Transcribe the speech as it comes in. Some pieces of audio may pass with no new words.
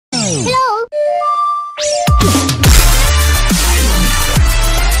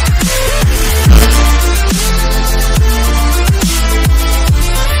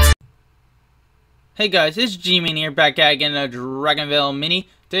Hey guys, it's G-Man here, back at again in a Dragonvale mini.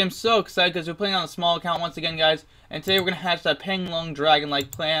 Today I'm so excited because we're playing on a small account once again, guys. And today we're going to hatch that Panlong dragon like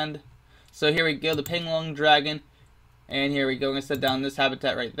planned. So here we go, the Panlong dragon. And here we go, I'm going to set down this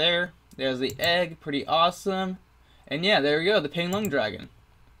habitat right there. There's the egg, pretty awesome. And yeah, there we go, the Panlong dragon.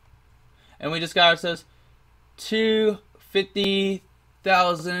 And we just got ourselves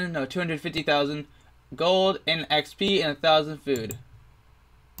 250,000 gold and XP and 1,000 food.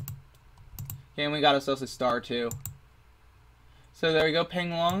 Okay, and we got ourselves a star too. So there we go,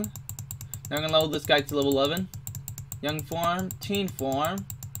 Panlong. Now we're gonna level this guy to level 11. Young form, teen form,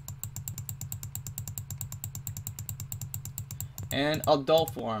 and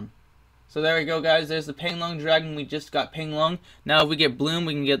adult form. So there we go, guys. There's the Panlong dragon. We just got Panlong. Now if we get Bloom,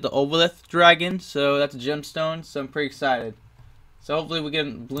 we can get the Ovalith dragon. So that's a gemstone. So I'm pretty excited. So hopefully we get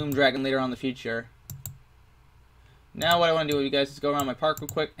a Bloom dragon later on in the future. Now what I want to do with you guys is go around my park real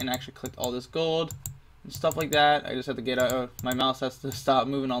quick and actually collect all this gold and stuff like that. I just have to get my mouse has to stop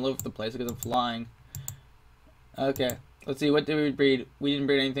moving all over the place because I'm flying. Okay, let's see, what did we breed? We didn't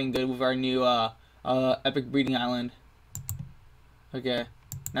breed anything good with our new epic breeding island. Okay,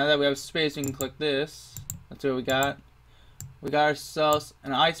 now that we have space, we can click this. That's what we got. We got ourselves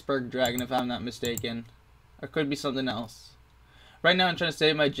an iceberg dragon, if I'm not mistaken. Or could be something else. Right now I'm trying to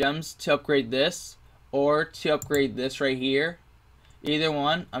save my gems to upgrade this, or to upgrade this right here. Either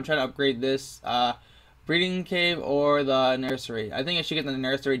one. I'm trying to upgrade this breeding cave or the nursery. I think I should get the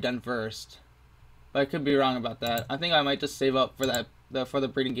nursery done first, but I could be wrong about that. I think I might just save up for that for the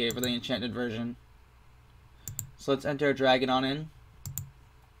breeding cave for the enchanted version. So let's enter a dragon on in,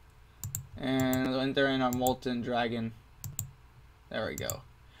 and we'll enter in our molten dragon. There we go.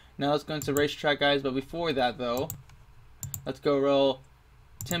 Now let's go into the racetrack, guys, but before that though, let's go roll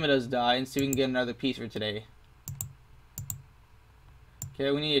Timida's die and see if we can get another piece for today. Okay,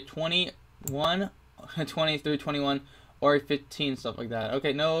 we need a 21, 20 through 21, or a 15, stuff like that.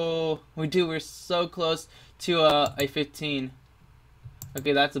 Okay, no, we do. We're so close to a 15.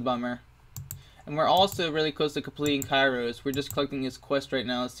 Okay, that's a bummer. And we're also really close to completing Kairos. We're just collecting his quest right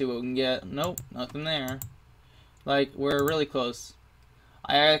now. Let's see what we can get. Nope, nothing there. Like, we're really close.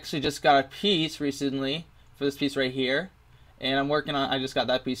 I actually just got a piece recently for this piece right here. And I'm working on, I just got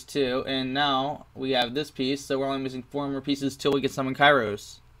that piece too, and now we have this piece, so we're only missing 4 more pieces till we get summon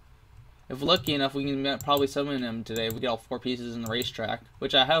Kairos. If we're lucky enough, we can probably summon him today if we get all 4 pieces in the racetrack,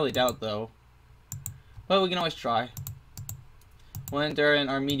 which I highly doubt though. But we can always try. We'll enter in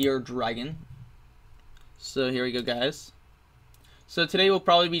our Meteor Dragon. So here we go, guys. So today will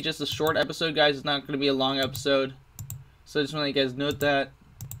probably be just a short episode, guys. It's not going to be a long episode. So I just want to let you guys note that.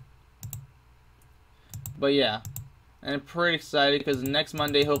 But yeah. And I'm pretty excited because next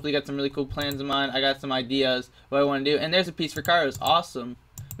Monday, hopefully, got some really cool plans in mind. I got some ideas what I want to do. And there's a piece for Kairos. Awesome.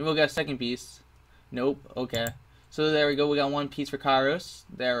 Maybe we'll get a second piece. Nope. Okay. So there we go. We got 1 piece for Kairos.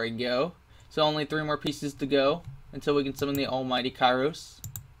 There we go. So only 3 more pieces to go until we can summon the almighty Kairos.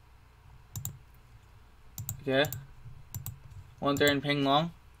 Okay. One there in Panlong.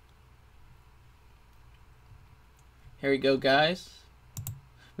 Here we go, guys.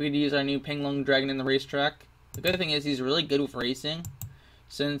 We could use our new Panlong dragon in the racetrack. The good thing is he's really good with racing,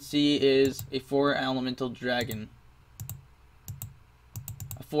 since he is a 4 elemental dragon.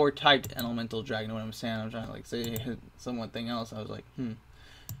 A 4 typed elemental dragon, what I'm saying. I'm trying to like say something else. I was like,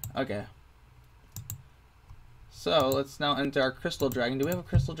 Okay. So let's now enter our crystal dragon. Do we have a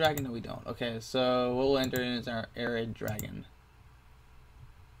crystal dragon? No, we don't. Okay, so what we'll enter in is our arid dragon.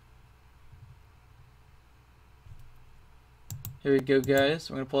 Here we go, guys.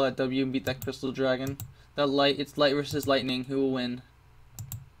 We're gonna pull that W and beat that crystal dragon. It's light versus lightning. Who will win?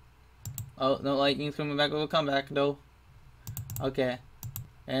 Oh, no, lightning's coming back. We'll come back, though. Okay.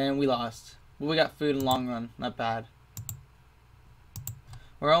 And we lost. But we got food in the long run. Not bad.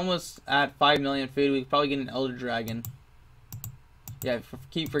 We're almost at 5 million food. We could probably get an Elder Dragon. Yeah,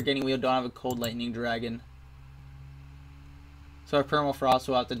 keep forgetting we don't have a Cold Lightning Dragon. So our Permafrost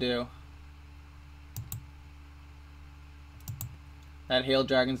we'll have to do. That Hail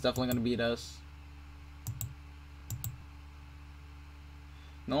Dragon's definitely going to beat us.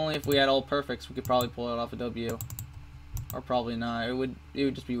 And only if we had all perfects we could probably pull it off a W. Or probably not. It would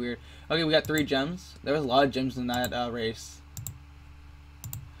just be weird. Okay, we got 3 gems. There was a lot of gems in that race.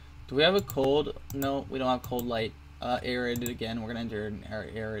 Do we have a cold? No, we don't have cold light. Arid again. We're gonna enter our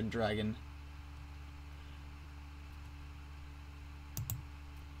arid dragon.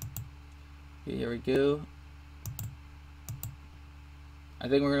 Okay, here we go. I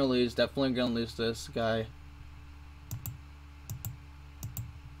think we're gonna lose. Definitely gonna lose this guy.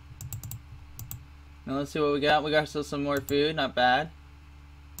 Now let's see what we got. We got still some more food. Not bad.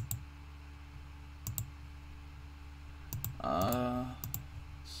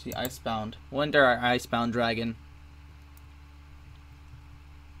 see, Icebound. Wonder our Icebound dragon.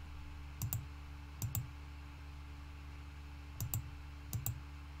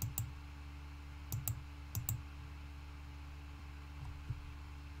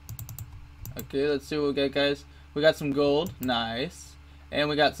 Okay, let's see what we get, guys. We got some gold, nice, and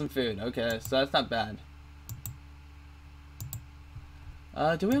we got some food. Okay, so that's not bad.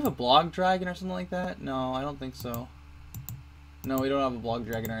 Do we have a blog dragon or something like that? No, I don't think so. No, we don't have a blog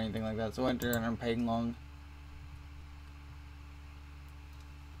dragon or anything like that. So enter in our Panlong.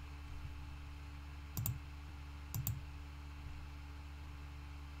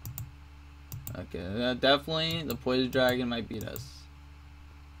 Okay, definitely the poison dragon might beat us.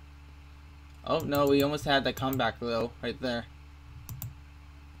 Oh no, we almost had that comeback though, right there.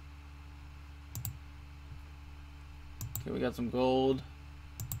 Okay, we got some gold.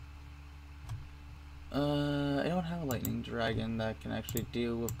 I don't have a lightning dragon that can actually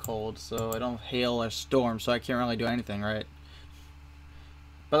deal with cold, so I don't have hail or storm, so I can't really do anything, right?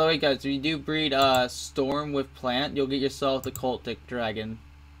 By the way, guys, if you do breed storm with plant, you'll get yourself the cultic dragon.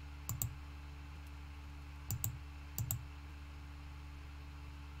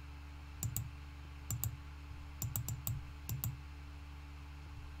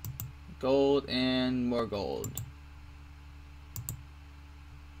 Gold and more gold.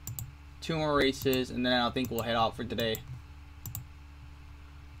 2 more races, and then I think we'll head out for today.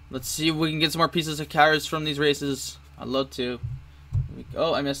 Let's see if we can get some more pieces of carrots from these races. I'd love to.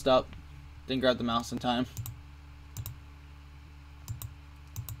 Oh, I messed up. Didn't grab the mouse in time.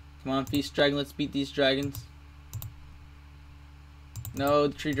 Come on, Feast Dragon, let's beat these dragons. No,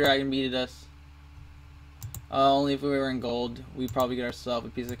 the Tree Dragon beated us. Only if we were in gold. We'd probably get ourselves a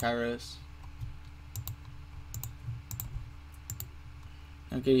piece of Kairos.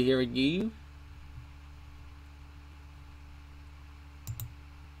 Okay, here we go.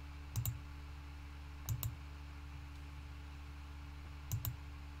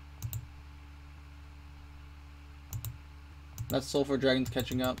 That sulfur dragon's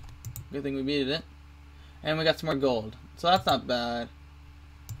catching up. Good thing we beat it. And we got some more gold. So that's not bad.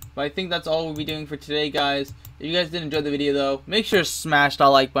 But I think that's all we'll be doing for today, guys. If you guys did enjoy the video, though, make sure to smash that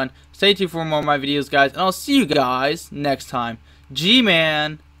like button. Stay tuned for more of my videos, guys. And I'll see you guys next time.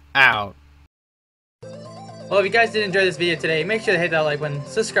 G-Man out. Well, if you guys did enjoy this video today, make sure to hit that like button,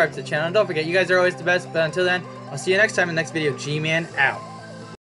 subscribe to the channel, and don't forget, you guys are always the best. But until then, I'll see you next time in the next video. G-Man out.